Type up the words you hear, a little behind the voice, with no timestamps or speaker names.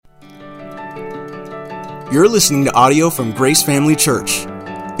You're listening to audio from Grace Family Church.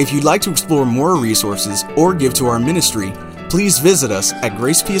 If you'd like to explore more resources or give to our ministry, please visit us at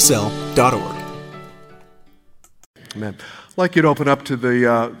gracepsl.org. Amen. I'd like you to open up to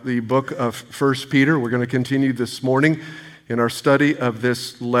the book of 1 Peter. We're going to continue this morning in our study of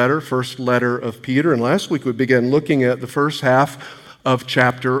this letter, first letter of Peter. And last week we began looking at the first half of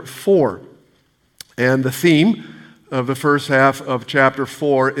chapter 4. And the theme of the first half of chapter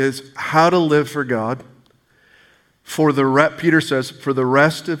 4 is how to live for God. Peter says, for the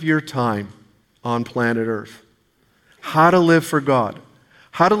rest of your time on planet Earth. How to live for God.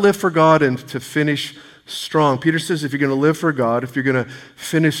 How to live for God and to finish strong. Peter says if you're going to live for God, if you're going to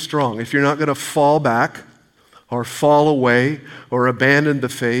finish strong, if you're not going to fall back or fall away or abandon the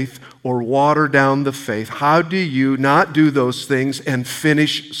faith or water down the faith, how do you not do those things and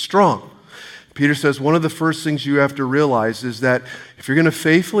finish strong? Peter says one of the first things you have to realize is that if you're going to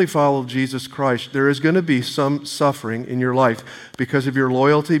faithfully follow Jesus Christ, there is going to be some suffering in your life because of your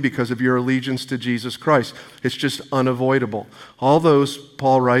loyalty, because of your allegiance to Jesus Christ. It's just unavoidable. All those,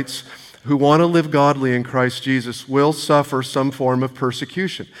 Paul writes, who want to live godly in Christ Jesus will suffer some form of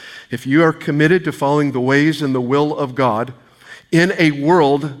persecution. If you are committed to following the ways and the will of God in a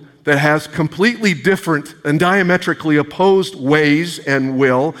world that has completely different and diametrically opposed ways and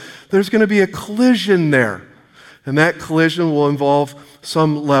will, there's going to be a collision there. And that collision will involve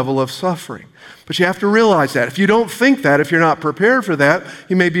some level of suffering. But you have to realize that. If you don't think that, if you're not prepared for that,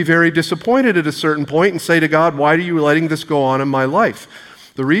 you may be very disappointed at a certain point and say to God, why are you letting this go on in my life?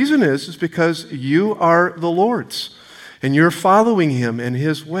 The reason is because you are the Lord's, and you're following Him in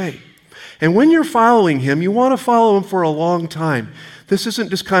His way. And when you're following Him, you want to follow Him for a long time. This isn't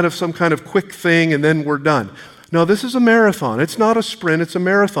just kind of some kind of quick thing and then we're done. No, this is a marathon. It's not a sprint, it's a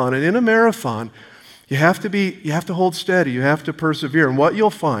marathon. And in a marathon, you have to hold steady, you have to persevere. And what you'll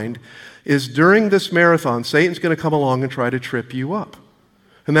find is during this marathon, Satan's going to come along and try to trip you up.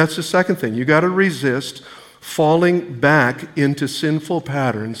 And that's the second thing. You got to resist falling back into sinful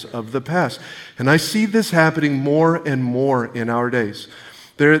patterns of the past. And I see this happening more and more in our days.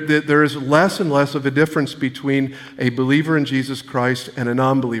 There is less and less of a difference between a believer in Jesus Christ and a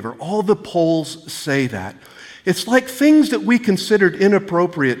non-believer. All the polls say that. It's like things that we considered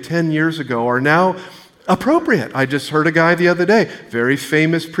inappropriate 10 years ago are now appropriate. I just heard a guy the other day, very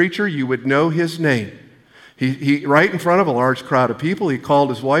famous preacher, you would know his name. He right in front of a large crowd of people, he called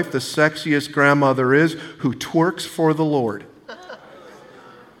his wife the sexiest grandma there is who twerks for the Lord.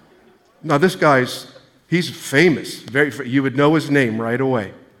 Now this he's famous. You would know his name right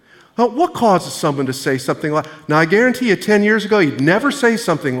away. Now, what causes someone to say something like that? Now, I guarantee you 10 years ago, you'd never say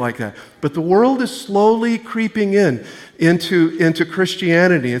something like that. But the world is slowly creeping into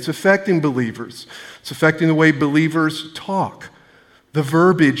Christianity. It's affecting believers. It's affecting the way believers talk, the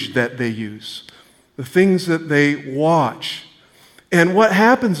verbiage that they use, the things that they watch. And what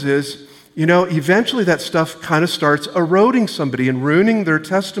happens is, eventually that stuff kind of starts eroding somebody and ruining their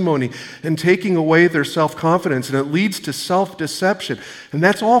testimony and taking away their self-confidence, and it leads to self-deception. And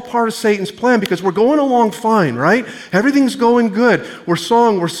that's all part of Satan's plan because we're going along fine, right? Everything's going good. We're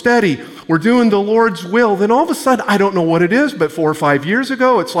steady. We're doing the Lord's will. Then all of a sudden, I don't know what it is, but 4 or 5 years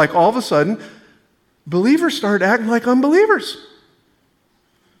ago, it's like all of a sudden, believers start acting like unbelievers.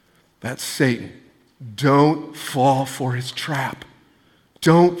 That's Satan. Don't fall for his trap.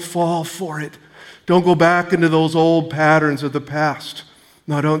 Don't fall for it. Don't go back into those old patterns of the past.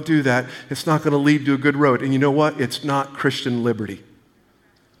 No, don't do that. It's not going to lead to a good road. And you know what? It's not Christian liberty.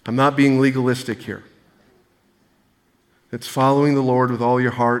 I'm not being legalistic here. It's following the Lord with all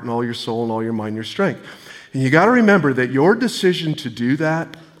your heart and all your soul and all your mind and your strength. And you got to remember that your decision to do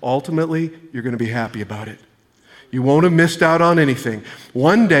that, ultimately, you're going to be happy about it. You won't have missed out on anything.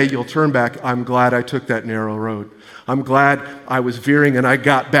 One day you'll turn back, I'm glad I took that narrow road. I'm glad I was veering and I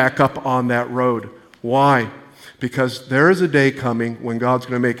got back up on that road. Why? Because there is a day coming when God's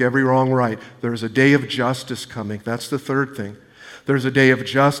going to make every wrong right. There's a day of justice coming. That's the third thing. There's a day of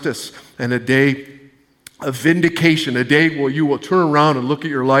justice and a day of vindication, a day where you will turn around and look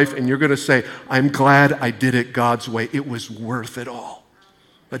at your life and you're going to say, I'm glad I did it God's way. It was worth it all.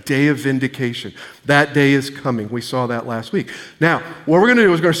 A day of vindication. That day is coming. We saw that last week. Now, what we're going to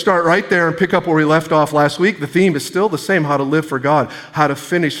do is we're going to start right there and pick up where we left off last week. The theme is still the same, how to live for God, how to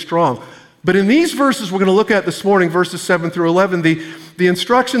finish strong. But in these verses we're going to look at this morning, verses 7 through 11, the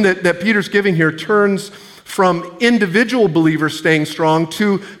instruction that Peter's giving here turns from individual believers staying strong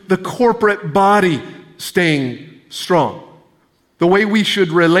to the corporate body staying strong. The way we should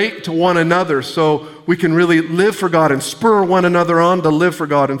relate to one another so we can really live for God and spur one another on to live for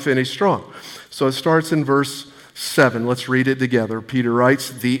God and finish strong. So it starts in verse 7. Let's read it together. Peter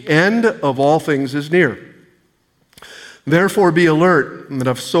writes, "The end of all things is near. Therefore be alert and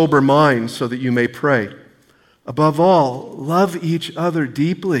of sober mind so that you may pray. Above all, love each other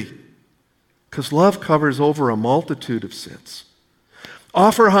deeply, because love covers over a multitude of sins.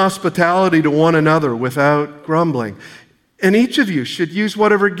 Offer hospitality to one another without grumbling. And each of you should use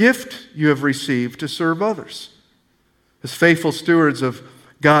whatever gift you have received to serve others, as faithful stewards of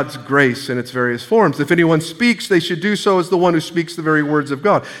God's grace in its various forms. If anyone speaks, they should do so as the one who speaks the very words of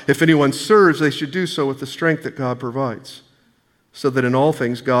God. If anyone serves, they should do so with the strength that God provides, so that in all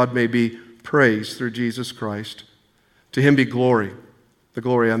things God may be praised through Jesus Christ. To him be glory, the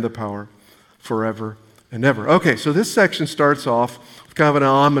glory and the power, forever and ever. Okay, so this section starts off with kind of an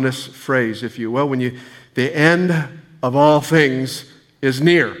ominous phrase, if you will, the end of all things is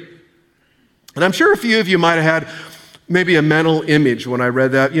near. And I'm sure a few of you might have had maybe a mental image when I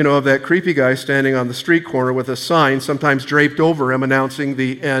read that, of that creepy guy standing on the street corner with a sign, sometimes draped over him, announcing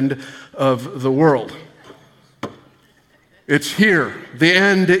the end of the world. It's here. The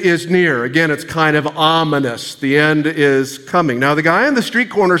end is near. Again, it's kind of ominous. The end is coming. Now, the guy on the street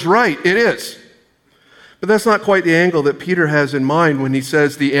corner is right. It is. But that's not quite the angle that Peter has in mind when he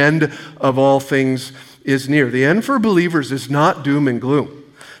says the end of all things is near. The end for believers is not doom and gloom.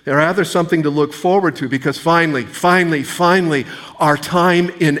 They're rather something to look forward to, because finally, our time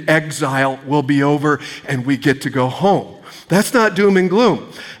in exile will be over and we get to go home. That's not doom and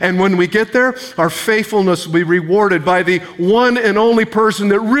gloom. And when we get there, our faithfulness will be rewarded by the one and only person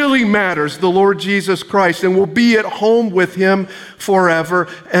that really matters, the Lord Jesus Christ, and we'll be at home with him forever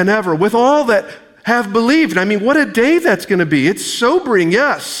and ever, with all that have believed. I mean, what a day that's going to be. It's sobering,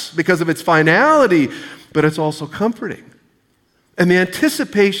 yes, because of its finality, but it's also comforting. And the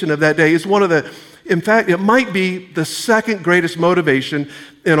anticipation of that day is in fact, it might be the second greatest motivation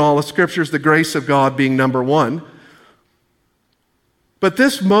in all the scriptures, the grace of God being number one. But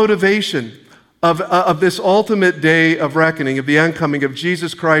this motivation of this ultimate day of reckoning, of the oncoming of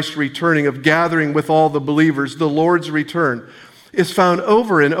Jesus Christ returning, of gathering with all the believers, the Lord's return, is found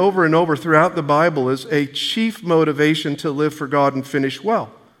over and over and over throughout the Bible as a chief motivation to live for God and finish well.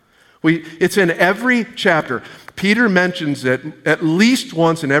 It's in every chapter. Peter mentions it at least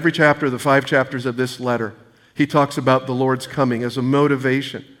once in every chapter of the 5 chapters of this letter. He talks about the Lord's coming as a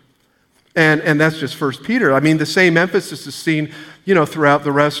motivation. And that's just 1 Peter. I mean, the same emphasis is seen, throughout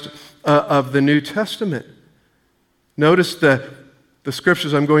the rest of the New Testament. Notice the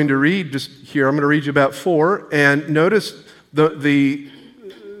scriptures I'm going to read just here. I'm going to read you about 4. And notice the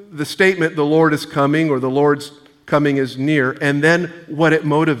statement, the Lord is coming, or the Lord's coming is near, and then what it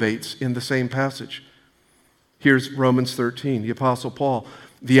motivates in the same passage. Here's Romans 13, the Apostle Paul.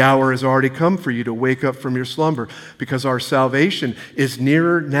 The hour has already come for you to wake up from your slumber, because our salvation is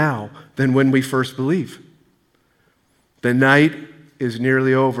nearer now than when we first believed. The night is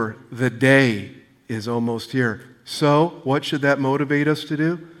nearly over. The day is almost here. So, what should that motivate us to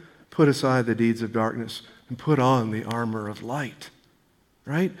do? Put aside the deeds of darkness and put on the armor of light.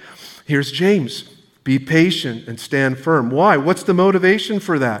 Right? Here's James. Be patient and stand firm. Why? What's the motivation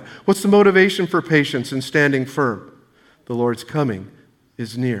for that? What's the motivation for patience and standing firm? The Lord's coming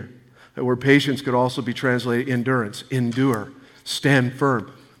is near. That word patience could also be translated endurance. Endure. Stand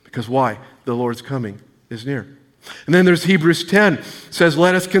firm. Because why? The Lord's coming is near. And then there's Hebrews 10. It says,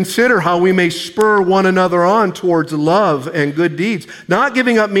 let us consider how we may spur one another on towards love and good deeds, not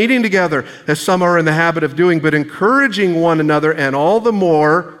giving up meeting together, as some are in the habit of doing, but encouraging one another, and all the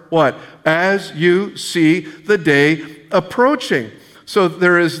more, what? As you see the day approaching. So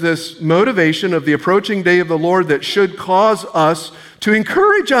there is this motivation of the approaching day of the Lord that should cause us to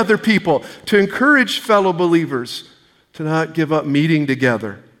encourage other people, to encourage fellow believers, to not give up meeting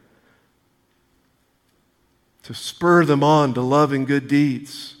together, to spur them on to love and good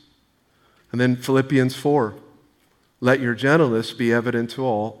deeds. And then Philippians 4, let your gentleness be evident to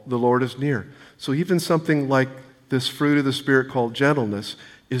all, the Lord is near. So even something like this fruit of the Spirit called gentleness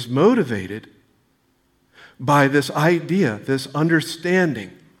is motivated by this idea, this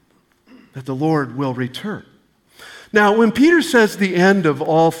understanding that the Lord will return. Now, when Peter says the end of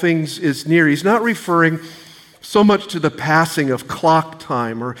all things is near, he's not referring so much to the passing of clock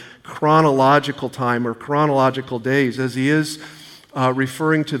time or chronological time or chronological days as he is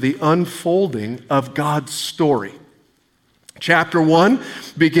referring to the unfolding of God's story. Chapter 1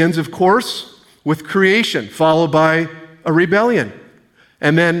 begins, of course, with creation, followed by a rebellion.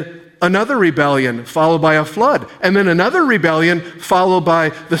 And then another rebellion, followed by a flood. And then another rebellion, followed by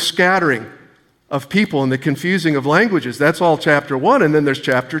the scattering of people and the confusing of languages. That's all chapter 1. And then there's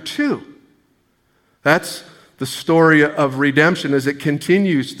chapter 2. That's the story of redemption as it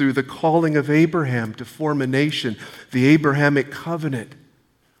continues through the calling of Abraham to form a nation, the Abrahamic covenant.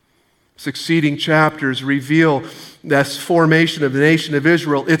 Succeeding chapters reveal this formation of the nation of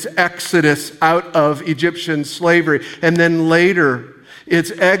Israel, its exodus out of Egyptian slavery, and then later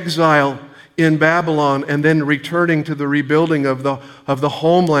its exile in Babylon, and then returning to the rebuilding of the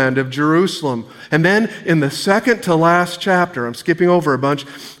homeland of Jerusalem. And then in the second to last chapter, I'm skipping over a bunch,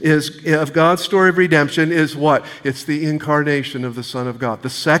 of God's story of redemption is what? It's the incarnation of the Son of God. The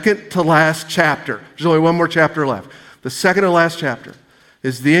second to last chapter. There's only one more chapter left. The second to last chapter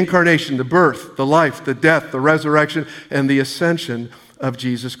is the incarnation, the birth, the life, the death, the resurrection, and the ascension of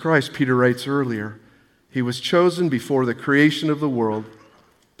Jesus Christ. Peter writes earlier, he was chosen before the creation of the world,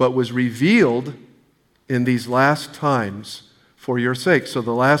 but was revealed in these last times for your sake. So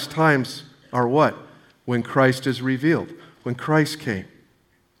the last times are what? When Christ is revealed, when Christ came.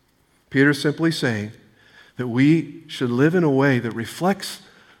 Peter's simply saying that we should live in a way that reflects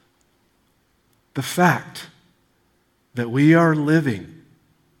the fact that we are living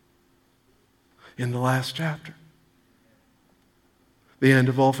in the last chapter. The end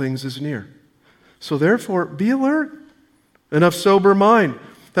of all things is near. So therefore, be alert and of sober mind.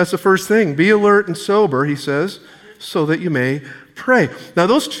 That's the first thing. Be alert and sober, he says, so that you may pray. Now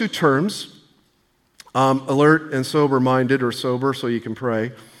those two terms, alert and sober-minded, or sober so you can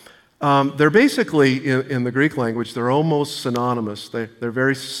pray, they're basically, in the Greek language, they're almost synonymous. They're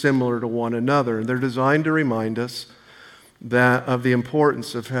very similar to one another, and they're designed to remind us of the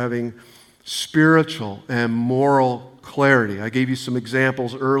importance of having spiritual and moral clarity. I gave you some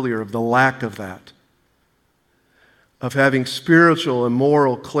examples earlier of the lack of that. Of having spiritual and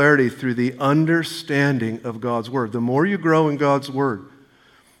moral clarity through the understanding of God's Word. The more you grow in God's Word,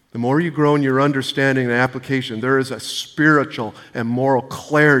 the more you grow in your understanding and application, there is a spiritual and moral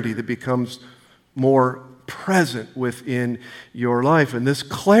clarity that becomes more present within your life. And this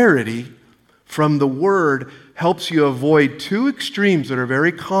clarity from the Word helps you avoid two extremes that are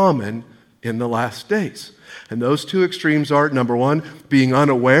very common in the last days. And those two extremes are, number one, being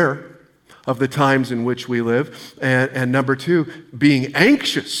unaware of the times in which we live, and number two, being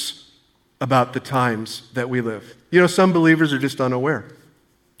anxious about the times that we live. You know, some believers are just unaware.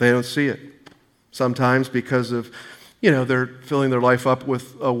 They don't see it. Sometimes because of, they're filling their life up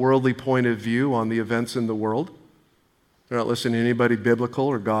with a worldly point of view on the events in the world. They're not listening to anybody biblical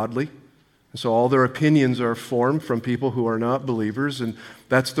or godly. And so all their opinions are formed from people who are not believers, and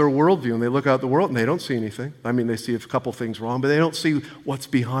that's their worldview. And they look out the world and they don't see anything. I mean, they see a couple things wrong, but they don't see what's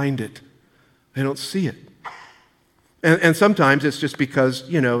behind it. They don't see it. And sometimes it's just because,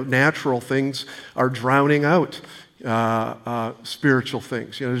 natural things are drowning out spiritual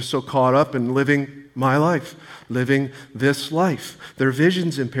things. They're just so caught up in living my life, living this life. Their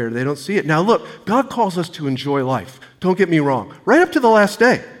vision's impaired. They don't see it. Now look, God calls us to enjoy life. Don't get me wrong. Right up to the last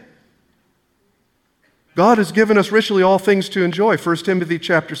day. God has given us richly all things to enjoy, 1 Timothy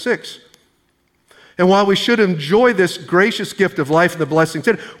chapter 6. And while we should enjoy this gracious gift of life and the blessings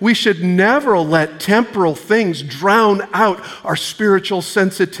in it, we should never let temporal things drown out our spiritual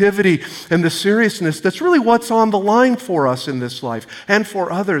sensitivity and the seriousness that's really what's on the line for us in this life and for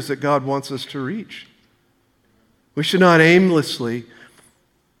others that God wants us to reach. We should not aimlessly,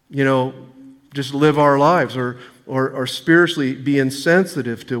 just live our lives or spiritually be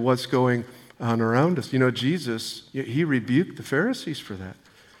insensitive to what's going on around us. Jesus, he rebuked the Pharisees for that.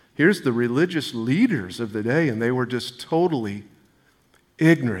 Here's the religious leaders of the day, and they were just totally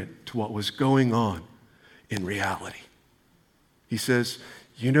ignorant to what was going on in reality. He says,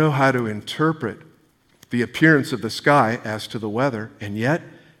 you know how to interpret the appearance of the sky as to the weather, and yet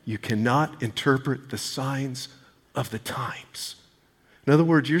you cannot interpret the signs of the times. In other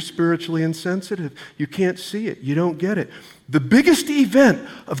words, you're spiritually insensitive. You can't see it. You don't get it. The biggest event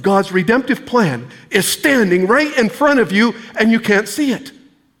of God's redemptive plan is standing right in front of you, and you can't see it.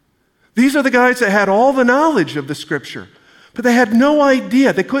 These are the guys that had all the knowledge of the Scripture, but they had no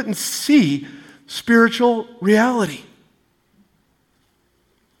idea. They couldn't see spiritual reality.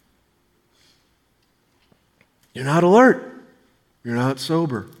 You're not alert. You're not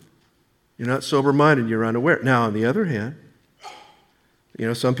sober. You're not sober-minded. You're unaware. Now, on the other hand,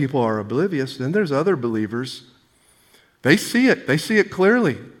 some people are oblivious. Then there's other believers. They see it. They see it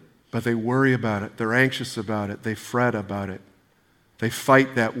clearly, but they worry about it. They're anxious about it. They fret about it. They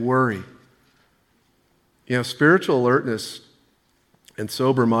fight that worry. Spiritual alertness and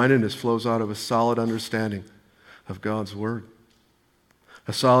sober-mindedness flows out of a solid understanding of God's Word.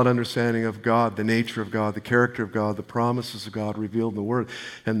 A solid understanding of God, the nature of God, the character of God, the promises of God revealed in the Word.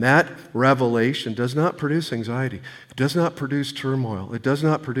 And that revelation does not produce anxiety. It does not produce turmoil. It does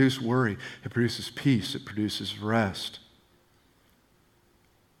not produce worry. It produces peace. It produces rest.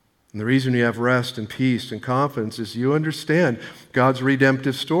 And the reason you have rest and peace and confidence is you understand God's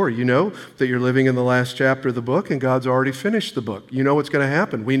redemptive story. You know that you're living in the last chapter of the book and God's already finished the book. You know what's going to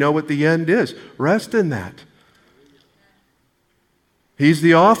happen. We know what the end is. Rest in that. He's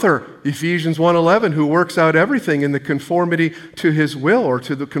the author, Ephesians 1:11, who works out everything in the conformity to his will, or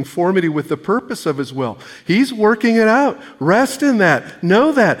to the conformity with the purpose of his will. He's working it out. Rest in that.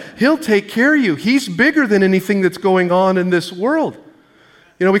 Know that. He'll take care of you. He's bigger than anything that's going on in this world.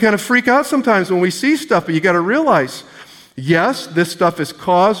 You know, we kind of freak out sometimes when we see stuff, but you got to realize, yes, this stuff is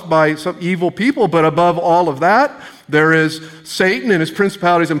caused by some evil people, but above all of that, there is Satan and his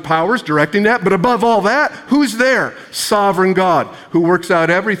principalities and powers directing that. But above all that, who's there? Sovereign God, who works out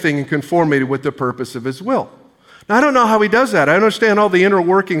everything in conformity with the purpose of his will. Now, I don't know how he does that. I don't understand all the inner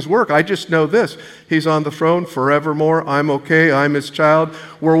workings work. I just know this. He's on the throne forevermore. I'm okay. I'm his child.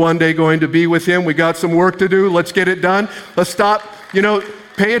 We're one day going to be with him. We got some work to do. Let's get it done. Let's stop,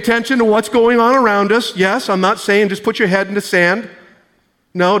 pay attention to what's going on around us. Yes, I'm not saying just put your head in the sand.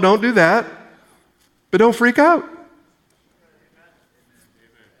 No, don't do that. But don't freak out.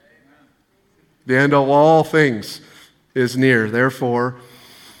 The end of all things is near. Therefore,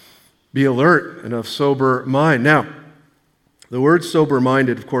 be alert and of sober mind. Now, the word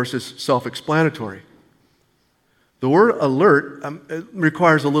sober-minded, of course, is self-explanatory. The word alert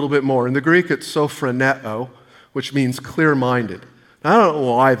requires a little bit more. In the Greek, it's sophroneo, which means clear-minded. Now, I don't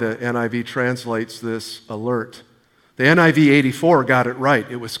know why the NIV translates this alert. The NIV 84 got it right.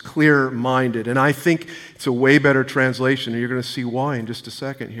 It was clear-minded. And I think it's a way better translation, and you're going to see why in just a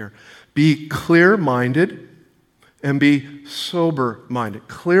second here. Be clear-minded and be sober-minded.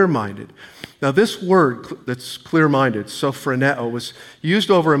 Clear-minded. Now, this word that's clear-minded, sophroneo, was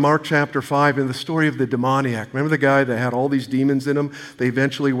used over in Mark chapter 5 in the story of the demoniac. Remember the guy that had all these demons in him? They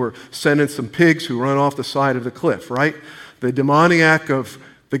eventually were sending some pigs who run off the side of the cliff, right? The demoniac of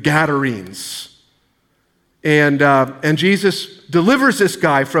the Gadarenes. And Jesus delivers this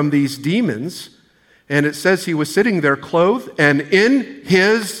guy from these demons, and it says he was sitting there clothed and in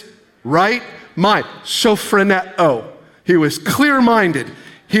his right mind. Sophroneo. He was clear-minded.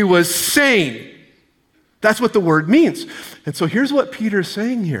 He was sane. That's what the word means. And so here's what Peter's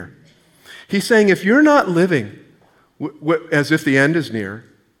saying here. He's saying if you're not living as if the end is near,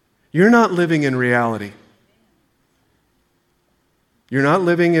 you're not living in reality. You're not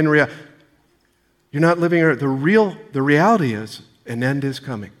living in reality. You're not living, the reality is an end is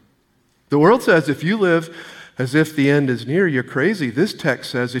coming. The world says if you live as if the end is near, you're crazy. This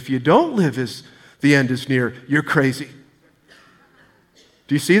text says if you don't live as the end is near, you're crazy.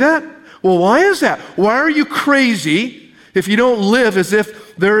 Do you see that? Well, why is that? Why are you crazy if you don't live as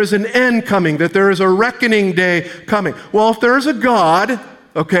if there is an end coming, that there is a reckoning day coming? Well, if there is a God,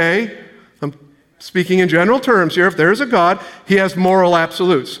 okay, I'm speaking in general terms here, if there is a God, he has moral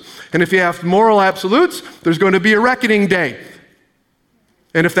absolutes. And if you have moral absolutes, there's going to be a reckoning day.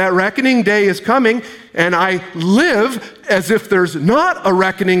 And if that reckoning day is coming and I live as if there's not a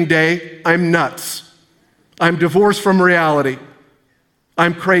reckoning day, I'm nuts. I'm divorced from reality.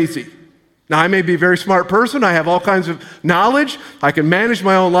 I'm crazy. Now, I may be a very smart person. I have all kinds of knowledge. I can manage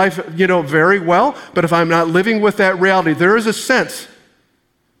my own life, very well. But if I'm not living with that reality, there is a sense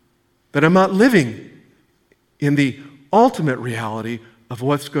that I'm not living in the ultimate reality of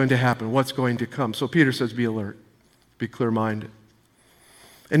what's going to happen, what's going to come. So Peter says, be alert, be clear-minded.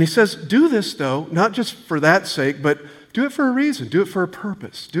 And he says, do this, though, not just for that sake, but do it for a reason. Do it for a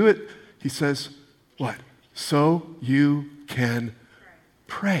purpose. Do it, he says, what? So you can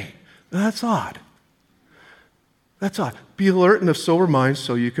pray. Now, that's odd. That's odd. Be alert and of sober mind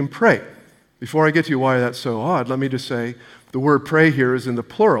so you can pray. Before I get to why that's so odd, let me just say the word pray here is in the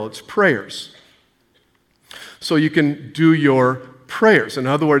plural. It's prayers. So you can do your prayers. In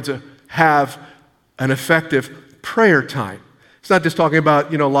other words, have an effective prayer time. It's not just talking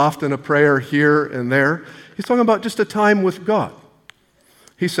about, lofting a prayer here and there. He's talking about just a time with God.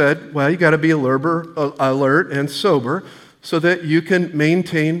 He said, well, you got to be alert and sober so that you can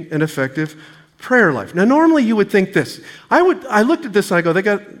maintain an effective prayer life. Now, normally you would think this. I looked at this and I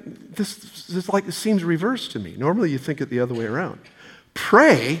go, this seems reversed to me. Normally you think it the other way around.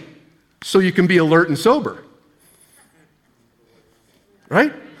 Pray so you can be alert and sober.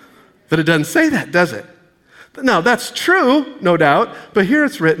 Right? But it doesn't say that, does it? Now, that's true, no doubt, but here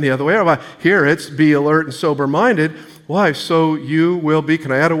it's written the other way around. Here it's be alert and sober-minded. Why? So you will be,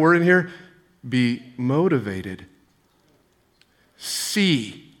 can I add a word in here? Be motivated.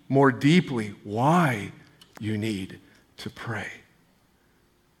 See more deeply why you need to pray.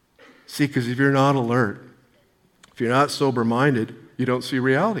 See, because if you're not alert, if you're not sober-minded, you don't see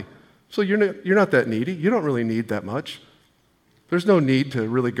reality. So you're not that needy. You don't really need that much. There's no need to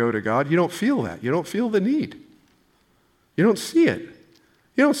really go to God. You don't feel that. You don't feel the need. You don't see it.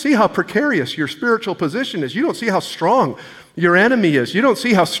 You don't see how precarious your spiritual position is. You don't see how strong your enemy is. You don't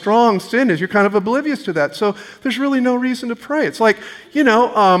see how strong sin is. You're kind of oblivious to that. So there's really no reason to pray. It's like,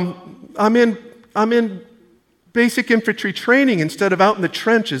 I'm in basic infantry training instead of out in the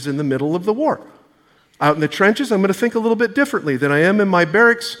trenches in the middle of the war. Out in the trenches, I'm going to think a little bit differently than I am in my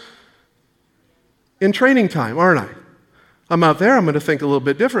barracks in training time, aren't I? I'm out there, I'm going to think a little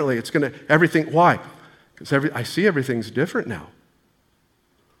bit differently. Why? Because I see everything's different now.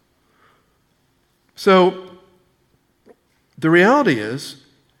 So, the reality is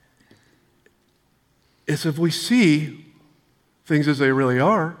if we see things as they really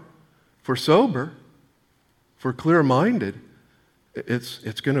are, if we're sober, if we're clear-minded,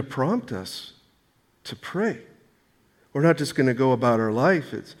 it's going to prompt us to pray. We're not just going to go about our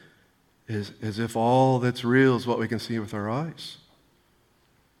life as if all that's real is what we can see with our eyes.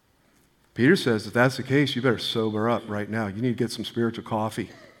 Peter says if that's the case, you better sober up right now. You need to get some spiritual coffee.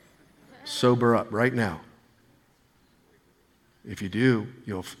 Sober up right now. If you do,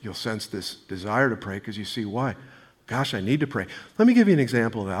 you'll sense this desire to pray because you see why. Gosh, I need to pray. Let me give you an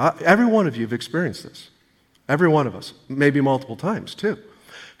example of that. Every one of you have experienced this. Every one of us, maybe multiple times too.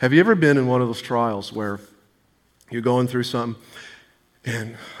 Have you ever been in one of those trials where you're going through something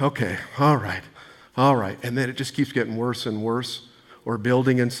and, okay, all right, and then it just keeps getting worse and worse or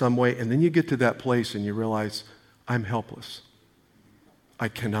building in some way, and then you get to that place and you realize, I'm helpless. I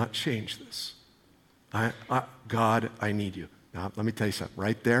cannot change this. God, I need you. Now, let me tell you something.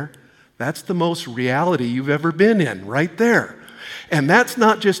 Right there, that's the most reality you've ever been in, right there. And that's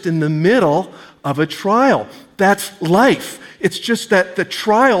not just in the middle of a trial. That's life. It's just that the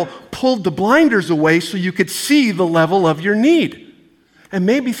trial pulled the blinders away so you could see the level of your need. And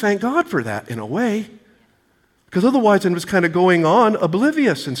maybe thank God for that in a way. Because otherwise it was kind of going on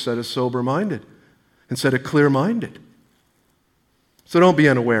oblivious instead of sober-minded, instead of clear-minded. So don't be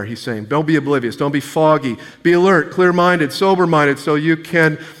unaware, he's saying. Don't be oblivious. Don't be foggy. Be alert, clear-minded, sober-minded so you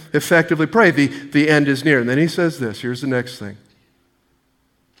can effectively pray. The end is near. And then he says this. Here's the next thing.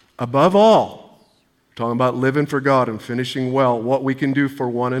 Above all, talking about living for God and finishing well, what we can do for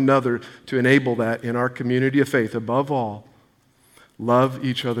one another to enable that in our community of faith. Above all, love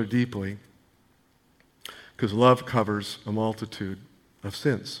each other deeply because love covers a multitude of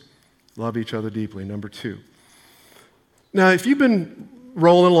sins. Love each other deeply, number 2. Now, if you've been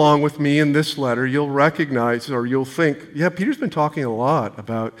rolling along with me in this letter, you'll recognize or you'll think, yeah, Peter's been talking a lot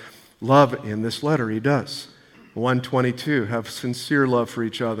about love in this letter. He does. 1:22, have sincere love for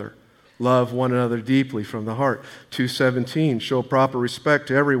each other. Love one another deeply from the heart. 2:17, show proper respect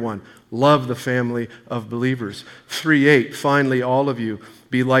to everyone. Love the family of believers. 3:8, finally, all of you,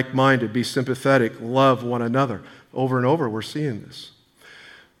 be like-minded, be sympathetic, love one another. Over and over, we're seeing this.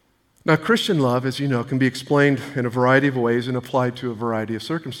 Now, Christian love, as you know, can be explained in a variety of ways and applied to a variety of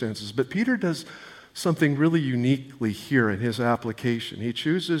circumstances. But Peter does something really uniquely here in his application. He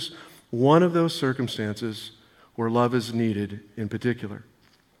chooses one of those circumstances where love is needed in particular.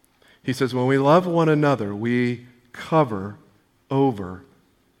 He says, when we love one another, we cover over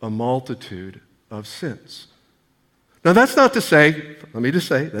a multitude of sins. Now, that's not to say,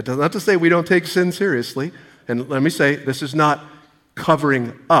 that's not to say we don't take sin seriously. And let me say, this is not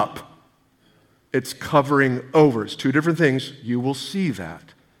covering up. It's covering over. It's two different things. You will see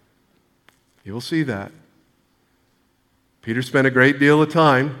that. You will see that. Peter spent a great deal of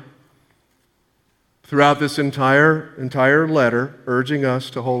time throughout this entire letter urging us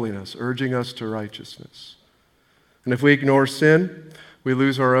to holiness, urging us to righteousness. And if we ignore sin, we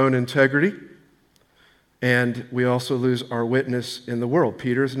lose our own integrity, and we also lose our witness in the world.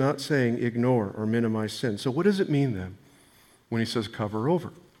 Peter is not saying ignore or minimize sin. So what does it mean then when he says cover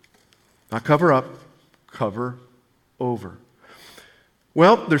over? Not cover up, cover over.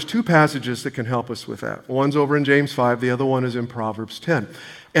 Well, there's two passages that can help us with that. One's over in James 5, the other one is in Proverbs 10.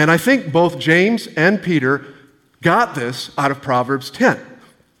 And I think both James and Peter got this out of Proverbs 10,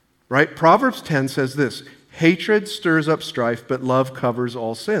 right? Proverbs 10 says this, hatred stirs up strife, but love covers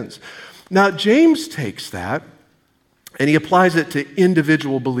all sins. Now, James takes that and he applies it to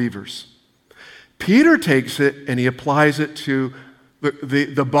individual believers. Peter takes it and he applies it to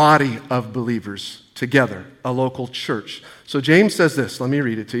the body of believers together, a local church. So James says this, let me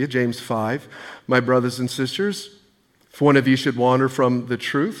read it to you, James 5, my brothers and sisters, if one of you should wander from the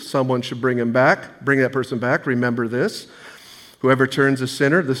truth, someone should bring that person back. Remember this, whoever turns a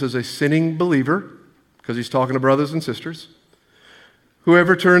sinner, this is a sinning believer, because he's talking to brothers and sisters.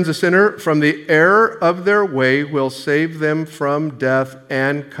 Whoever turns a sinner from the error of their way will save them from death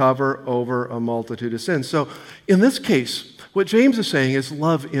and cover over a multitude of sins. So in this case, What James is saying is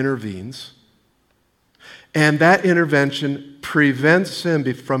love intervenes, and that intervention prevents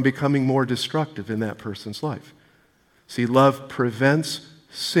sin from becoming more destructive in that person's life. See, love prevents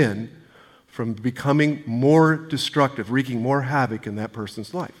sin from becoming more destructive, wreaking more havoc in that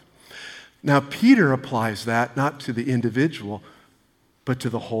person's life. Now, Peter applies that not to the individual, but to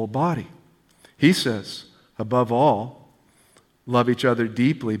the whole body. He says, above all, love each other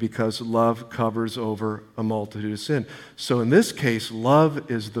deeply because love covers over a multitude of sin. So in this case,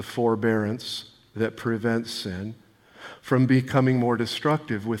 love is the forbearance that prevents sin from becoming more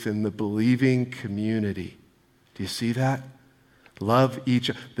destructive within the believing community. Do you see that? Love each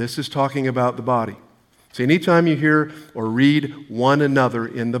other. This is talking about the body. See, anytime you hear or read one another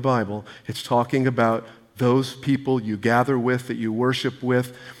in the Bible, it's talking about those people you gather with, that you worship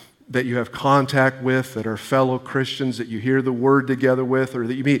with, that you have contact with, that are fellow Christians, that you hear the word together with, or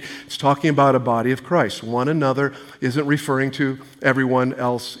that you meet. It's talking about a body of Christ. One another isn't referring to everyone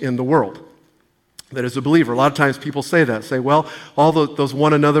else in the world that is a believer. A lot of times people say that, say, well, all those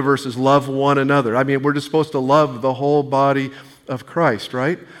one another verses, love one another. I mean, we're just supposed to love the whole body of Christ,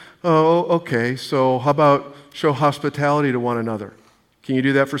 right? Oh, okay, so how about show hospitality to one another? Can you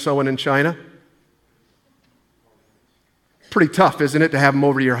do that for someone in China? Pretty tough, isn't it, to have them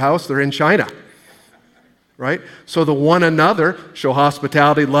over to your house? They're in China, right? So the one another, show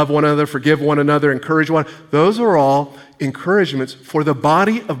hospitality, love one another, forgive one another, encourage one. Those are all encouragements for the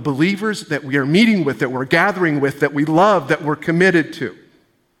body of believers that we are meeting with, that we're gathering with, that we love, that we're committed to.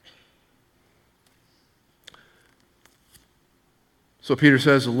 So Peter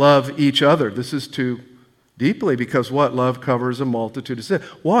says, love each other. This is to deeply, because what? Love covers a multitude of sin.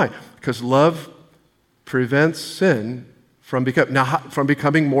 Why? Because love prevents sin from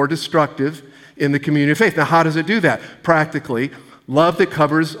becoming more destructive in the community of faith. Now, how does it do that? Practically, love that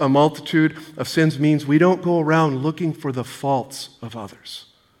covers a multitude of sins means we don't go around looking for the faults of others.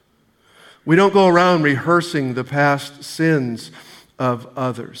 We don't go around rehearsing the past sins of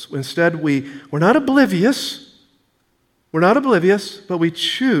others. Instead, we're not oblivious. We're not oblivious, but we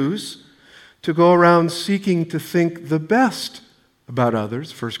choose to go around seeking to think the best about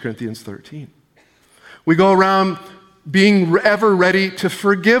others, 1 Corinthians 13. We go around being ever ready to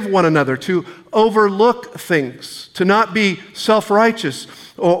forgive one another, to overlook things, to not be self-righteous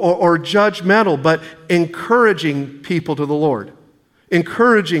or judgmental, but encouraging people to the Lord,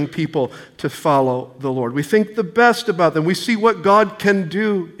 encouraging people to follow the Lord. We think the best about them. We see what God can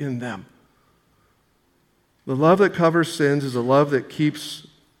do in them. The love that covers sins is a love that keeps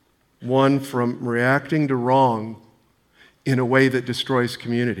one from reacting to wrong in a way that destroys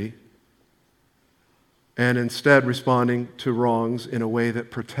community, and instead responding to wrongs in a way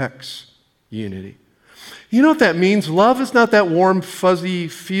that protects unity. You know what that means? Love is not that warm, fuzzy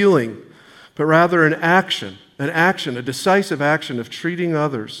feeling, but rather an action, a decisive action of treating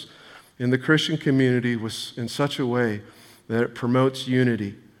others in the Christian community in such a way that it promotes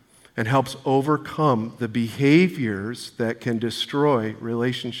unity and helps overcome the behaviors that can destroy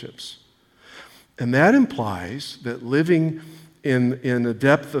relationships. And that implies that living in the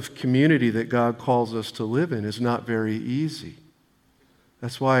depth of community that God calls us to live in is not very easy.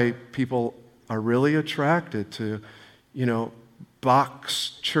 That's why people are really attracted to,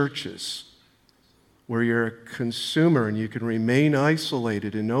 box churches where you're a consumer and you can remain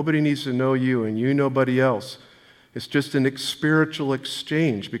isolated and nobody needs to know you and you nobody else. It's just a spiritual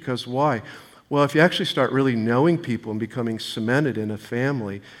exchange. Because why? Well, if you actually start really knowing people and becoming cemented in a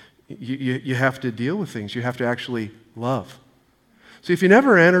family, you have to deal with things. You have to actually love. See, if you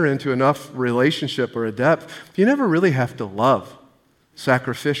never enter into enough relationship or a depth, you never really have to love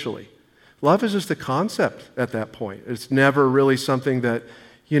sacrificially. Love is just a concept at that point. It's never really something that,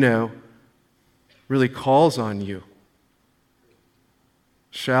 really calls on you.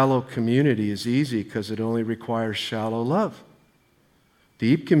 Shallow community is easy because it only requires shallow love.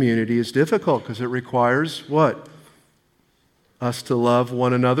 Deep community is difficult because it requires what? Us to love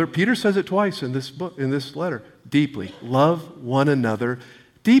one another. Peter says it twice in this book, in this letter. Deeply. Love one another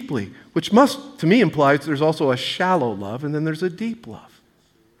deeply, which must, to me, implies there's also a shallow love and then there's a deep love,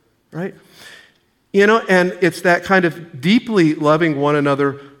 right? And it's that kind of deeply loving one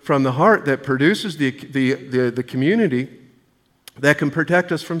another from the heart that produces the community that can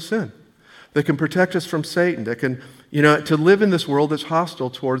protect us from sin, that can protect us from Satan, that can, to live in this world that's hostile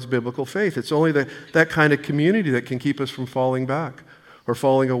towards biblical faith. It's only that kind of community that can keep us from falling back or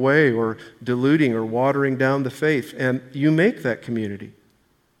falling away or diluting or watering down the faith. And you make that community.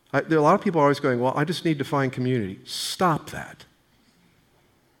 There are a lot of people are always going, well, I just need to find community. Stop that.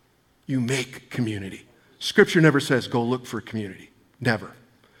 You make community. Scripture never says go look for community. Never.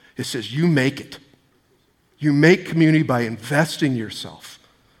 It says you make it. You make community by investing yourself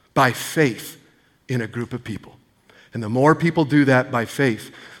by faith in a group of people. And the more people do that by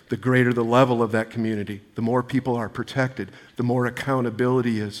faith, the greater the level of that community. The more people are protected, the more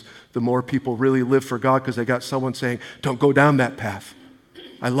accountability is, the more people really live for God because they got someone saying, don't go down that path.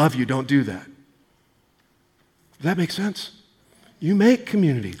 I love you, don't do that. Does that make sense? You make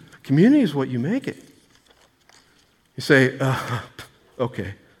community. Community is what you make it. You say,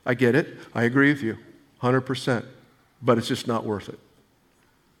 okay, I get it. I agree with you, 100%, but it's just not worth it.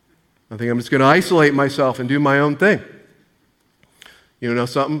 I think I'm just going to isolate myself and do my own thing. You know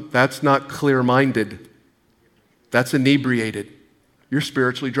something? That's not clear-minded. That's inebriated. You're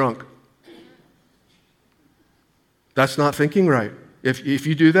spiritually drunk. That's not thinking right. If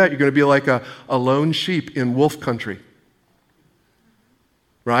you do that, you're going to be like a lone sheep in wolf country.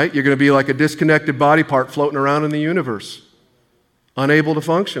 Right? You're going to be like a disconnected body part floating around in the universe, unable to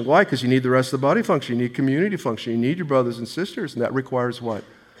function. Why? Because you need the rest of the body function. You need community function. You need your brothers and sisters, and that requires what?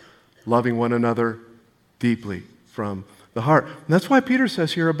 Loving one another deeply from the heart. And that's why Peter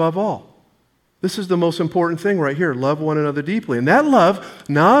says here, above all. This is the most important thing right here. Love one another deeply. And that love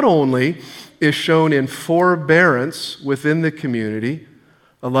not only is shown in forbearance within the community,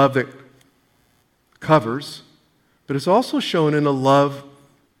 a love that covers, but it's also shown in a love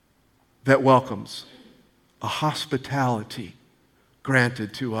that welcomes, a hospitality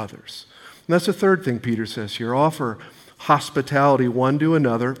granted to others. And that's the third thing Peter says here. Offer hospitality one to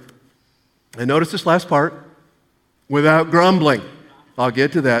another. And notice this last part, without grumbling. I'll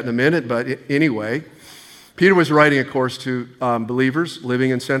get to that in a minute, but anyway, Peter was writing, of course, to believers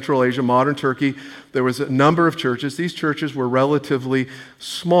living in Central Asia, modern Turkey. There was a number of churches. These churches were relatively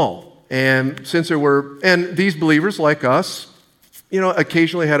small. And these believers, like us,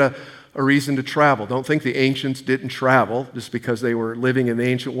 occasionally had a reason to travel. Don't think the ancients didn't travel just because they were living in the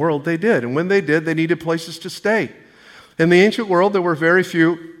ancient world. They did. And when they did, they needed places to stay. In the ancient world, there were very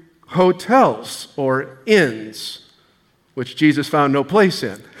few hotels or inns, which Jesus found no place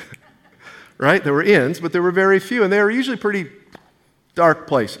in. Right? There were inns, but there were very few, and they were usually pretty dark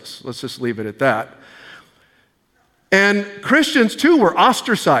places. Let's just leave it at that. And Christians, too, were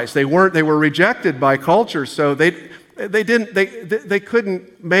ostracized. They were rejected by culture, so they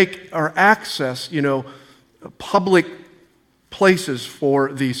couldn't make or access, public places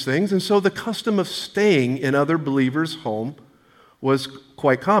for these things. And so the custom of staying in other believers' home was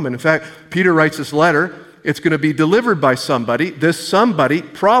quite common. In fact, Peter writes this letter. It's going to be delivered by somebody. This somebody,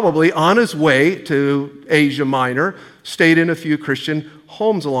 probably on his way to Asia Minor, stayed in a few Christian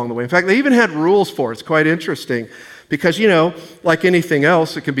homes along the way. In fact, they even had rules for it. It's quite interesting because, like anything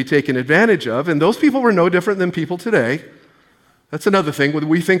else, it can be taken advantage of. And those people were no different than people today. That's another thing.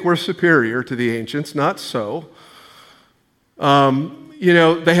 We think we're superior to the ancients. Not so.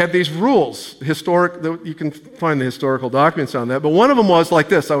 They had these rules, you can find the historical documents on that, but one of them was like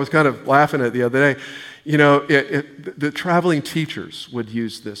this. I was kind of laughing at it the other day. The traveling teachers would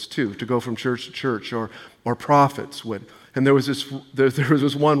use this too, to go from church to church, or prophets would. And there was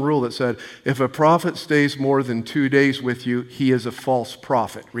this one rule that said, if a prophet stays more than 2 days with you, he is a false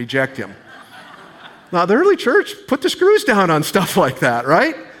prophet. Reject him. Now, the early church put the screws down on stuff like that,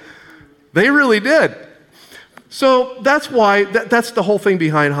 right? They really did. So that's why, that's the whole thing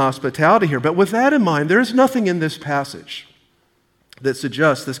behind hospitality here. But with that in mind, there's nothing in this passage that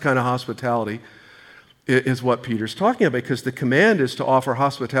suggests this kind of hospitality is what Peter's talking about, because the command is to offer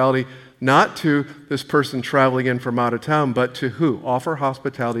hospitality not to this person traveling in from out of town, but to who? Offer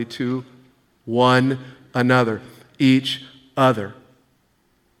hospitality to one another, each other.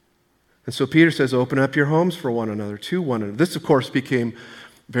 And so Peter says, open up your homes for one another, to one another. This, of course, became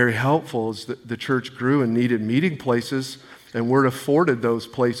very helpful as the church grew and needed meeting places, and we're afforded those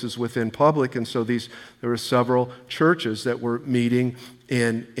places within public. And so there were several churches that were meeting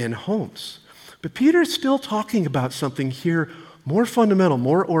in homes. But Peter's still talking about something here more fundamental,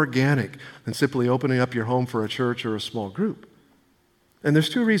 more organic than simply opening up your home for a church or a small group. And there's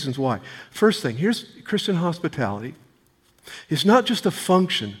two reasons why. First thing, here's Christian hospitality. It's not just a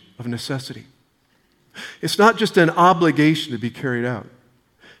function of necessity. It's not just an obligation to be carried out.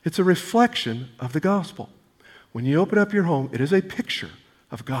 It's a reflection of the gospel. When you open up your home, it is a picture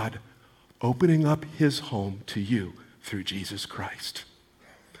of God opening up his home to you through Jesus Christ.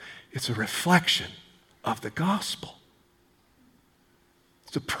 It's a reflection of the gospel.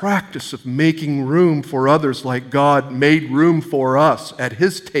 It's a practice of making room for others like God made room for us at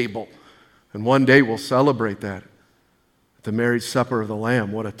his table. And one day we'll celebrate that at the marriage supper of the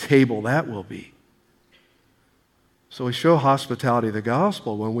Lamb. What a table that will be. So we show hospitality of the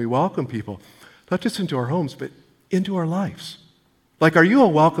gospel when we welcome people, not just into our homes, but into our lives. Like, are you a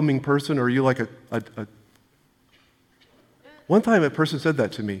welcoming person, or are you like a One time a person said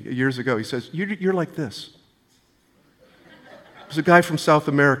that to me years ago. He says, you're like this. There's a guy from South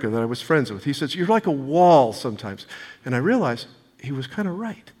America that I was friends with. He says, you're like a wall sometimes. And I realized he was kind of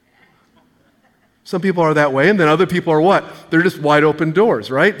right. Some people are that way, and then other people are what? They're just wide open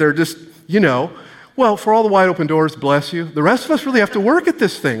doors, right? They're just, well, for all the wide open doors, bless you. The rest of us really have to work at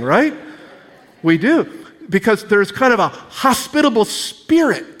this thing, right? We do. Because there's kind of a hospitable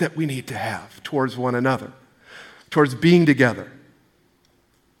spirit that we need to have towards one another, towards being together.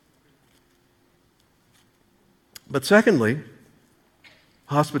 But secondly,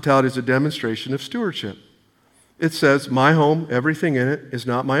 hospitality is a demonstration of stewardship. It says, my home, everything in it, is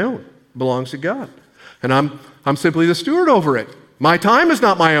not my own. It belongs to God. And I'm simply the steward over it. My time is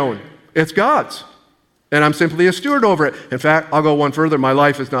not my own. It's God's. And I'm simply a steward over it. In fact, I'll go one further. My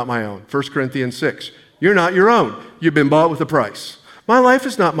life is not my own. 1 Corinthians 6. You're not your own. You've been bought with a price. My life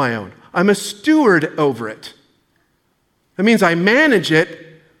is not my own. I'm a steward over it. That means I manage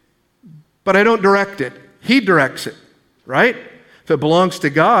it, but I don't direct it. He directs it, right? If it belongs to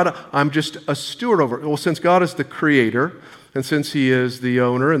God, I'm just a steward over it. Well, since God is the creator, and since He is the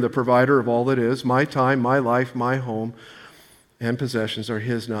owner and the provider of all that is, my time, my life, my home, and possessions are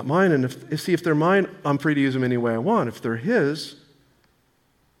His, not mine. And if they're mine, I'm free to use them any way I want. If they're His,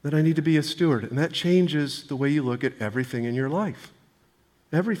 then I need to be a steward. And that changes the way you look at everything in your life.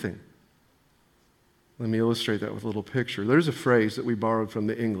 Everything. Let me illustrate that with a little picture. There's a phrase that we borrowed from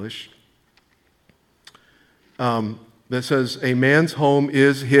the English that says, a man's home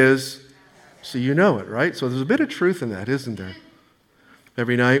is his. So you know it, right? So there's a bit of truth in that, isn't there?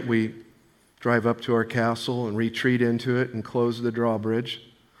 Every night we drive up to our castle and retreat into it and close the drawbridge.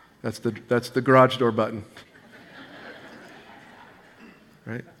 That's the garage door button.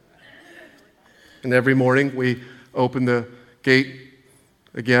 Right? And every morning we open the gate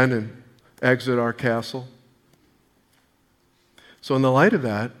again and exit our castle. So in the light of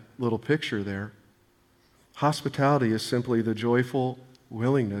that little picture there, hospitality is simply the joyful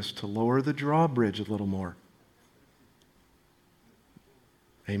willingness to lower the drawbridge a little more.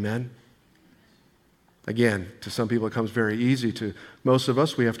 Amen? Again, to some people it comes very easy. To most of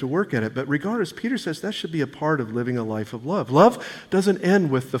us, we have to work at it. But regardless, Peter says that should be a part of living a life of love. Love doesn't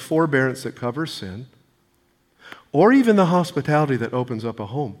end with the forbearance that covers sin, or even the hospitality that opens up a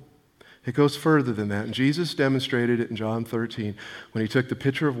home. It goes further than that. And Jesus demonstrated it in John 13 when He took the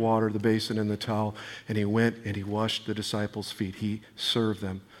pitcher of water, the basin, and the towel, and He went and He washed the disciples' feet. He served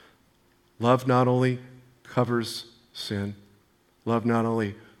them. Love not only covers sin, love not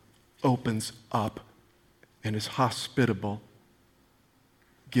only opens up and is hospitable,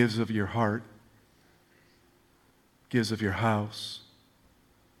 gives of your heart, gives of your house,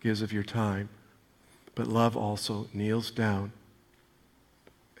 gives of your time, but love also kneels down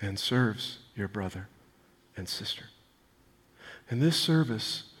and serves your brother and sister. And this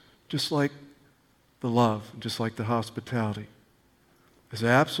service, just like the love, just like the hospitality, is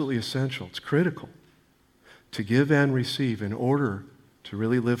absolutely essential. It's critical to give and receive in order to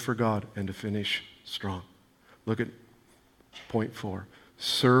really live for God and to finish strong. Look at point 4.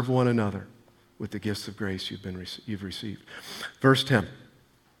 Serve one another with the gifts of grace you've received. Verse 10.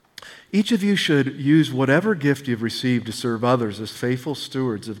 Each of you should use whatever gift you've received to serve others as faithful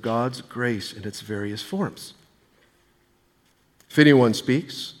stewards of God's grace in its various forms. If anyone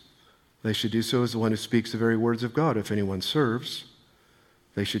speaks, they should do so as the one who speaks the very words of God. If anyone serves,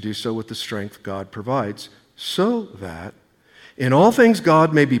 they should do so with the strength God provides, so that in all things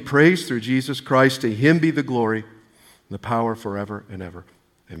God may be praised through Jesus Christ. To Him be the glory and the power forever and ever.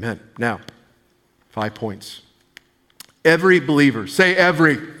 Amen. Now, 5 points. Every believer, say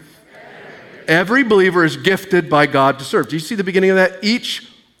every. Every believer is gifted by God to serve. Do you see the beginning of that?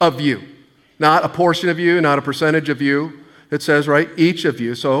 Each of you. Not a portion of you, not a percentage of you. It says, right, each of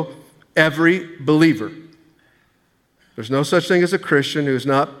you. So, every believer. There's no such thing as a Christian who is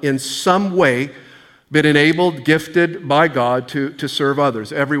not in some way been enabled, gifted by God to serve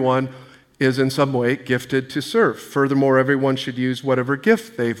others. Everyone is in some way gifted to serve. Furthermore, everyone should use whatever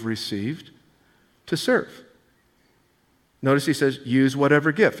gift they've received to serve. Notice he says, use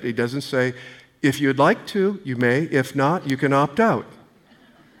whatever gift. He doesn't say, if you'd like to, you may. If not, you can opt out.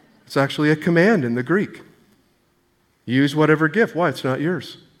 It's actually a command in the Greek. Use whatever gift. Why? It's not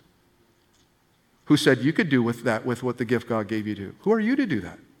yours. Who said you could do with that, with what the gift God gave you to? Who are you to do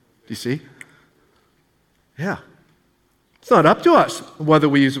that? Do you see? Yeah. It's not up to us whether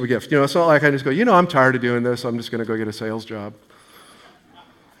we use a gift. It's not like I just go, I'm tired of doing this. I'm just going to go get a sales job.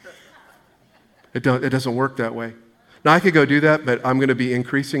 It doesn't work that way. Now, I could go do that, but I'm going to be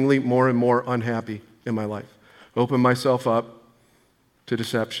increasingly more and more unhappy in my life. Open myself up to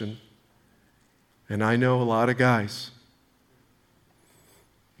deception. And I know a lot of guys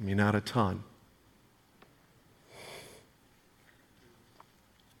I mean, not a ton.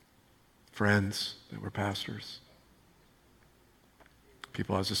 Friends that were pastors,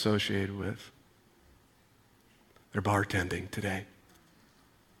 people I was associated with, they're bartending today.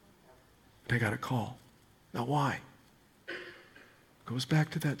 They got a call. Now why? Goes back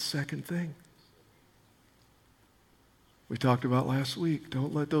to that second thing we talked about last week.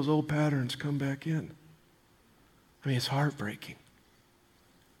 Don't let those old patterns come back in. I mean, it's heartbreaking.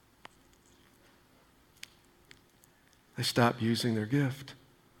 They stopped using their gift.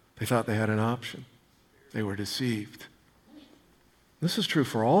 They thought they had an option. They were deceived. This is true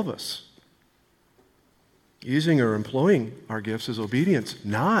for all of us. Using or employing our gifts is obedience.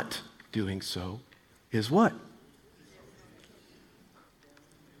 Not doing so is what?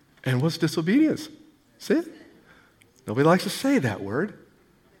 And what's disobedience? Sin. Nobody likes to say that word.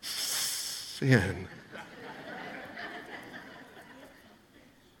 Sin.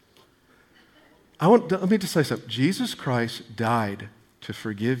 Let me just say something. Jesus Christ died to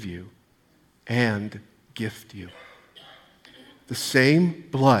forgive you and gift you. The same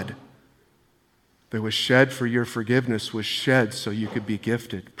blood that was shed for your forgiveness was shed so you could be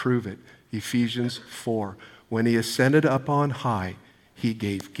gifted. Prove it. Ephesians 4. When he ascended up on high, he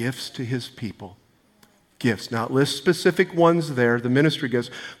gave gifts to his people. Gifts. Not list specific ones there, the ministry gifts,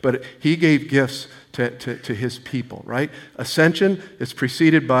 but he gave gifts to his people, right? Ascension is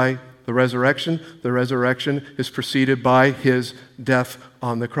preceded by the resurrection. The resurrection is preceded by his death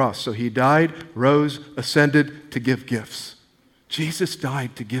on the cross. So he died, rose, ascended to give gifts. Jesus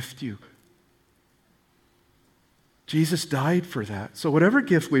died to gift you. Jesus died for that. So whatever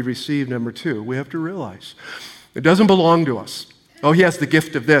gift we receive, number two, we have to realize it doesn't belong to us. Oh, he has the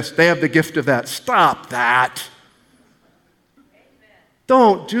gift of this. They have the gift of that. Stop that.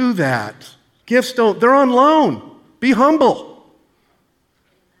 Don't do that. Gifts they're on loan. Be humble.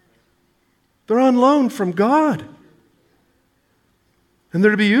 They're on loan from God. And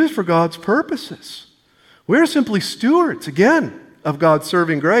they're to be used for God's purposes. We're simply stewards, again, of God's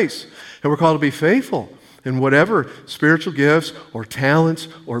serving grace. And we're called to be faithful in whatever spiritual gifts or talents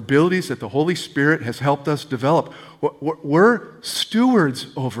or abilities that the Holy Spirit has helped us develop. We're stewards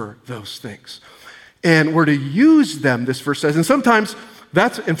over those things. And we're to use them, this verse says. And sometimes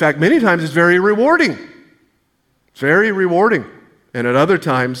in fact, many times it's very rewarding. It's very rewarding. And at other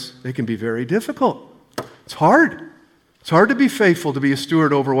times, it can be very difficult. It's hard. It's hard to be faithful, to be a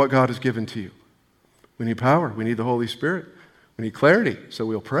steward over what God has given to you. We need power. We need the Holy Spirit. We need clarity, so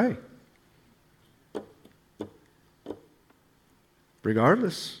we'll pray.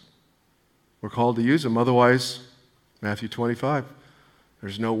 Regardless, we're called to use them. Otherwise, Matthew 25,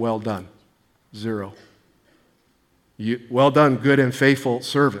 there's no well done. Zero. Well done, good and faithful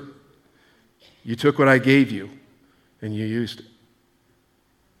servant. You took what I gave you, and you used it.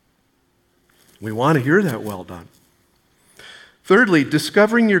 We want to hear that well done. Thirdly,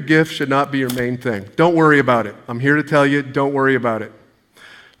 discovering your gift should not be your main thing. Don't worry about it. I'm here to tell you, don't worry about it.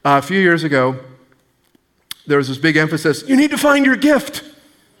 A few years ago, there was this big emphasis, you need to find your gift.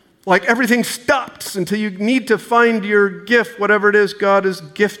 Like everything stops until you need to find your gift, whatever it is God has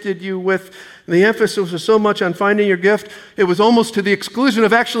gifted you with. And the emphasis was so much on finding your gift, it was almost to the exclusion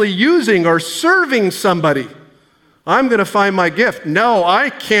of actually using or serving somebody. I'm going to find my gift. No,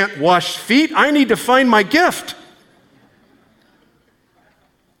 I can't wash feet. I need to find my gift.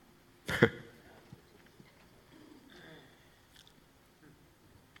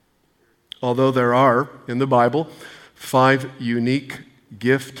 Although there are, in the Bible, 5 unique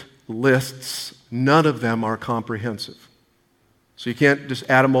gift lists, none of them are comprehensive. So you can't just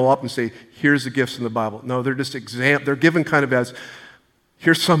add them all up and say, here's the gifts in the Bible. No, they're just they're given kind of as,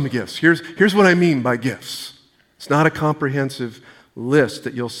 here's some gifts. Here's what I mean by gifts. It's not a comprehensive list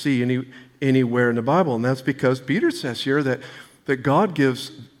that you'll see anywhere in the Bible. And that's because Peter says here that God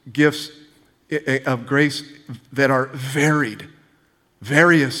gives gifts of grace that are varied.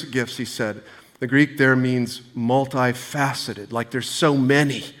 Various gifts, he said. The Greek there means multifaceted, like there's so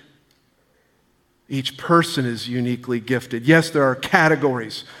many. Each person is uniquely gifted. Yes, there are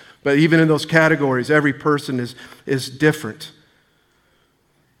categories, but even in those categories, every person is different.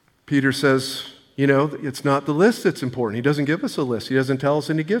 Peter says, it's not the list that's important. He doesn't give us a list. He doesn't tell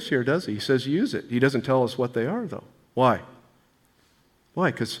us any gifts here, does he? He says use it. He doesn't tell us what they are, though. Why?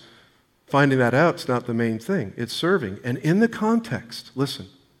 Why? Because finding that out is not the main thing. It's serving. And in the context, listen,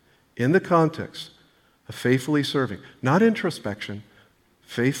 in the context of faithfully serving, not introspection,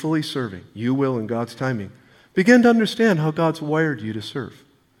 faithfully serving, you will in God's timing, begin to understand how God's wired you to serve.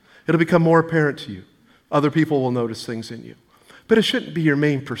 It'll become more apparent to you. Other people will notice things in you. But it shouldn't be your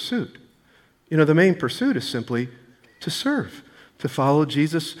main pursuit. The main pursuit is simply to serve. to follow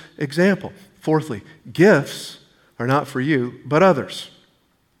Jesus' example. Fourthly, gifts are not for you, but others.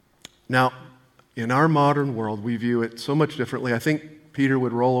 Now, in our modern world, we view it so much differently. I think Peter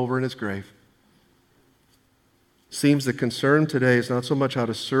would roll over in his grave. Seems the concern today is not so much how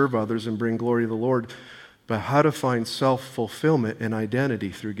to serve others and bring glory to the Lord, but how to find self-fulfillment and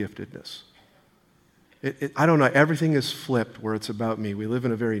identity through giftedness. I don't know, everything is flipped where it's about me. We live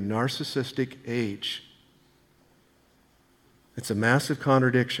in a very narcissistic age. It's a massive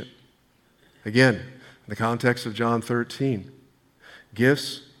contradiction. Again, in the context of John 13,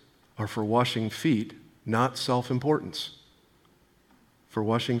 gifts are for washing feet, not self-importance. For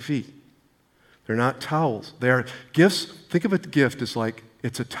washing feet. They're not towels. They are gifts. Think of a gift as like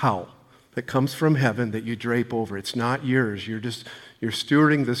it's a towel that comes from heaven that you drape over. It's not yours. You're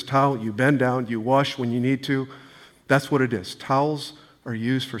stewarding this towel. You bend down, you wash when you need to. That's what it is. Towels are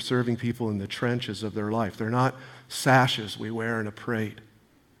used for serving people in the trenches of their life. They're not sashes we wear in a parade.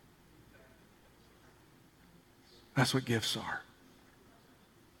 That's what gifts are.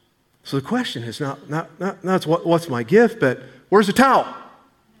 So the question is not what's my gift, but where's the towel?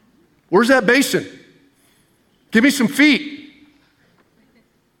 Where's that basin? Give me some feet.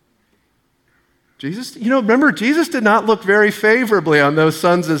 Jesus, remember, Jesus did not look very favorably on those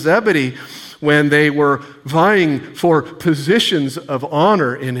sons of Zebedee when they were vying for positions of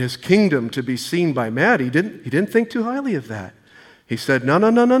honor in his kingdom to be seen by man. He didn't think too highly of that. He said, no.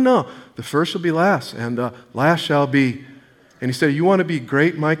 The first shall be last, and the last shall be. And he said, you want to be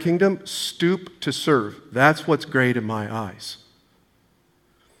great in my kingdom? Stoop to serve. That's what's great in my eyes.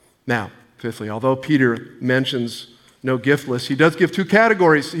 Now, fifthly, although Peter mentions no gift list, he does give two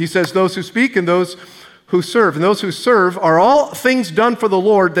categories. He says those who speak and those who serve. And those who serve are all things done for the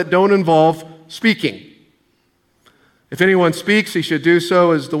Lord that don't involve speaking. If anyone speaks, he should do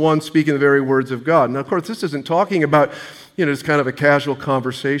so as the one speaking the very words of God. Now, of course, this isn't talking about, just kind of a casual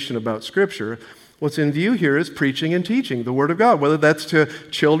conversation about Scripture. What's in view here is preaching and teaching the Word of God, whether that's to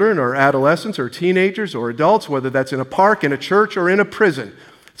children or adolescents or teenagers or adults, whether that's in a park, in a church, or in a prison.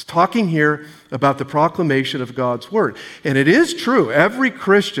 It's talking here about the proclamation of God's Word. And it is true, every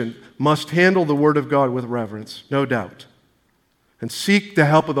Christian must handle the Word of God with reverence, no doubt, and seek the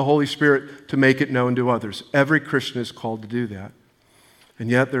help of the Holy Spirit to make it known to others. Every Christian is called to do that. And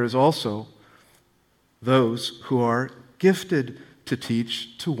yet there is also those who are gifted to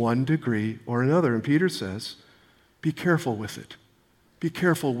teach to one degree or another. And Peter says, be careful with it. Be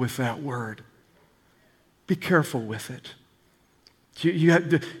careful with that word. Be careful with it. You have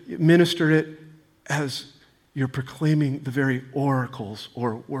to minister it as you're proclaiming the very oracles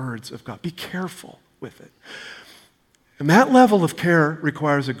or words of God. Be careful with it. And that level of care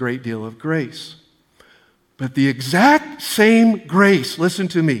requires a great deal of grace. But the exact same grace, listen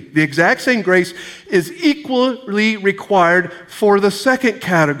to me, the exact same grace is equally required for the second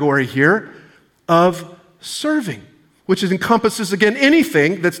category here of serving, which encompasses, again,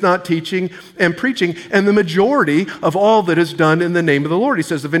 anything that's not teaching and preaching, and the majority of all that is done in the name of the Lord. He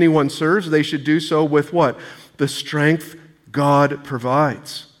says, if anyone serves, they should do so with what? The strength God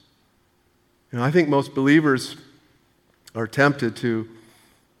provides. I think most believers are tempted to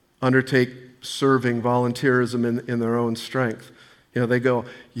undertake serving volunteerism in their own strength. They go,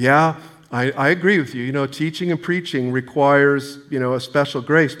 yeah, I agree with you. Teaching and preaching requires, a special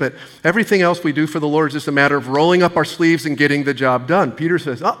grace, but everything else we do for the Lord is just a matter of rolling up our sleeves and getting the job done. Peter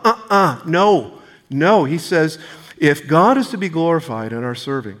says, no. He says, if God is to be glorified in our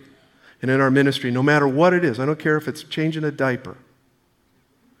serving and in our ministry, no matter what it is, I don't care if it's changing a diaper,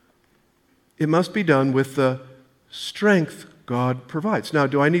 it must be done with the strength God provides. Now,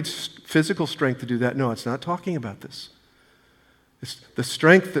 do I need physical strength to do that? No, it's not talking about this. It's the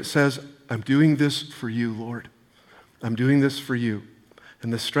strength that says, I'm doing this for you, Lord. I'm doing this for you.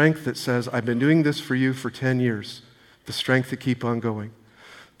 And the strength that says, I've been doing this for you for 10 years. The strength to keep on going.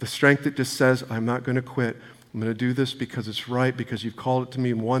 The strength that just says, I'm not going to quit. I'm going to do this because it's right, because you've called it to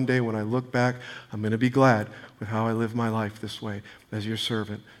me. And one day when I look back, I'm going to be glad with how I live my life this way as your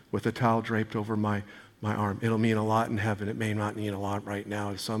servant with a towel draped over my arm. It'll mean a lot in heaven. It may not mean a lot right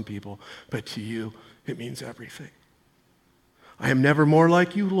now to some people, but to you, it means everything. I am never more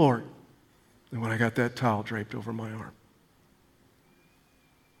like you, Lord, than when I got that towel draped over my arm.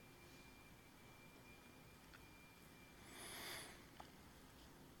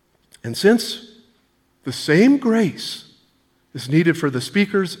 And since the same grace is needed for the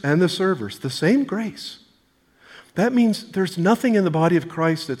speakers and the servers, the same grace, that means there's nothing in the body of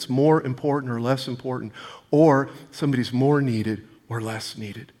Christ that's more important or less important, or somebody's more needed or less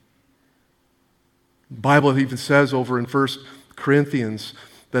needed. The Bible even says over in 1 Corinthians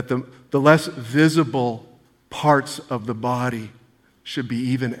that the less visible parts of the body should be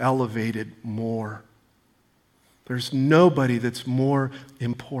even elevated more. There's nobody that's more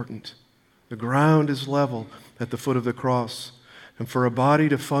important. The ground is level at the foot of the cross. And for a body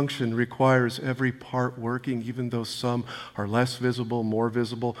to function requires every part working, even though some are less visible, more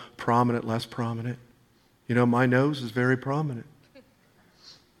visible, prominent, less prominent. You know, my nose is very prominent.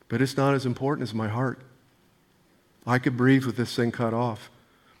 But it's not as important as my heart. I could breathe with this thing cut off,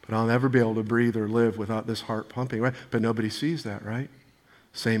 but I'll never be able to breathe or live without this heart pumping, right? But nobody sees that, right?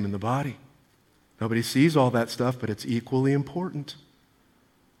 Same in the body. Nobody sees all that stuff, but it's equally important.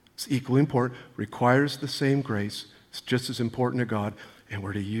 It's equally important, requires the same grace. It's just as important to God, and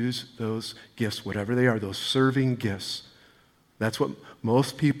we're to use those gifts, whatever they are, those serving gifts. That's what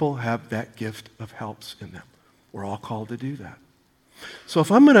most people have, that gift of helps in them. We're all called to do that. So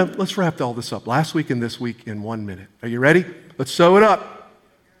let's wrap all this up, last week and this week in 1 minute. Are you ready? Let's sew it up.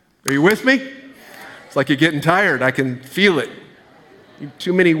 Are you with me? It's like you're getting tired. I can feel it.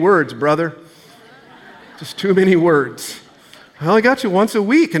 Too many words, brother. Just too many words. I only got you once a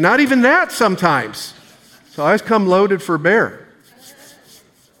week, and not even that sometimes. So I always come loaded for bear.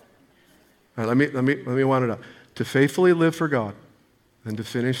 All right, let me wind it up. To faithfully live for God and to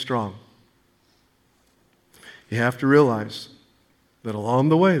finish strong, you have to realize that along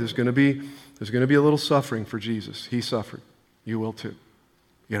the way there's going to be a little suffering for Jesus. He suffered. You will too.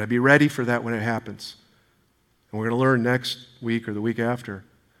 You got to be ready for that when it happens. And we're going to learn next week or the week after,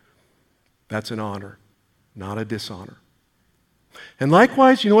 that's an honor, not a dishonor. And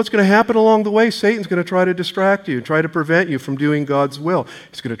likewise, you know what's going to happen along the way? Satan's going to try to distract you, try to prevent you from doing God's will.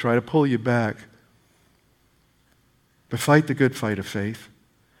 He's going to try to pull you back. But fight the good fight of faith.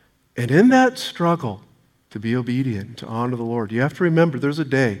 And in that struggle to be obedient, to honor the Lord, you have to remember there's a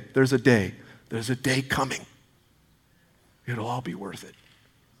day coming. It'll all be worth it.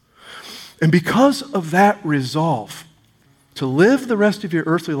 And because of that resolve to live the rest of your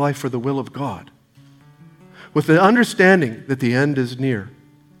earthly life for the will of God, with the understanding that the end is near,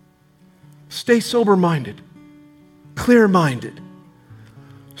 stay sober-minded, clear-minded,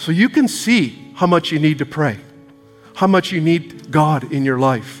 so you can see how much you need to pray, how much you need God in your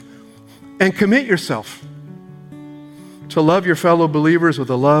life, and commit yourself to love your fellow believers with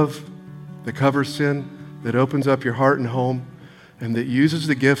a love that covers sin, that opens up your heart and home, and that uses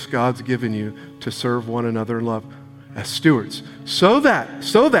the gifts God's given you to serve one another in love as stewards. So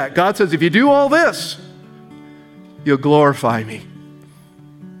that God says, if you do all this, you'll glorify me.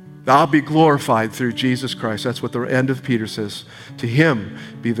 I'll be glorified through Jesus Christ. That's what the end of Peter says. To him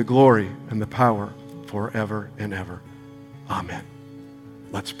be the glory and the power forever and ever. Amen.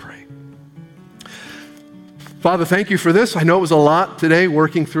 Let's pray. Father, thank you for this. I know it was a lot today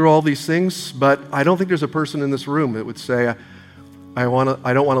working through all these things, but I don't think there's a person in this room that would say, I don't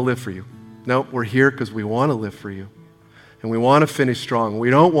want to live for you. No, we're here because we want to live for you. And we want to finish strong. We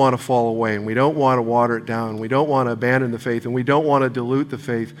don't want to fall away, and we don't want to water it down. We don't want to abandon the faith, and we don't want to dilute the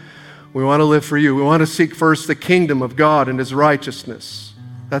faith. We want to live for you. We want to seek first the kingdom of God and his righteousness.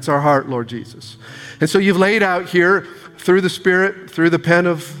 That's our heart, Lord Jesus. And so you've laid out here, through the Spirit, through the pen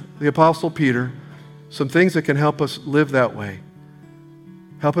of the Apostle Peter, some things that can help us live that way.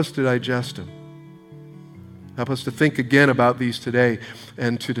 Help us to digest them. Help us to think again about these today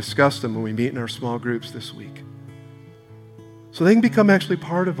and to discuss them when we meet in our small groups this week, so they can become actually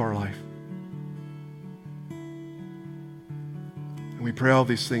part of our life. And we pray all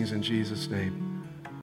these things in Jesus' name.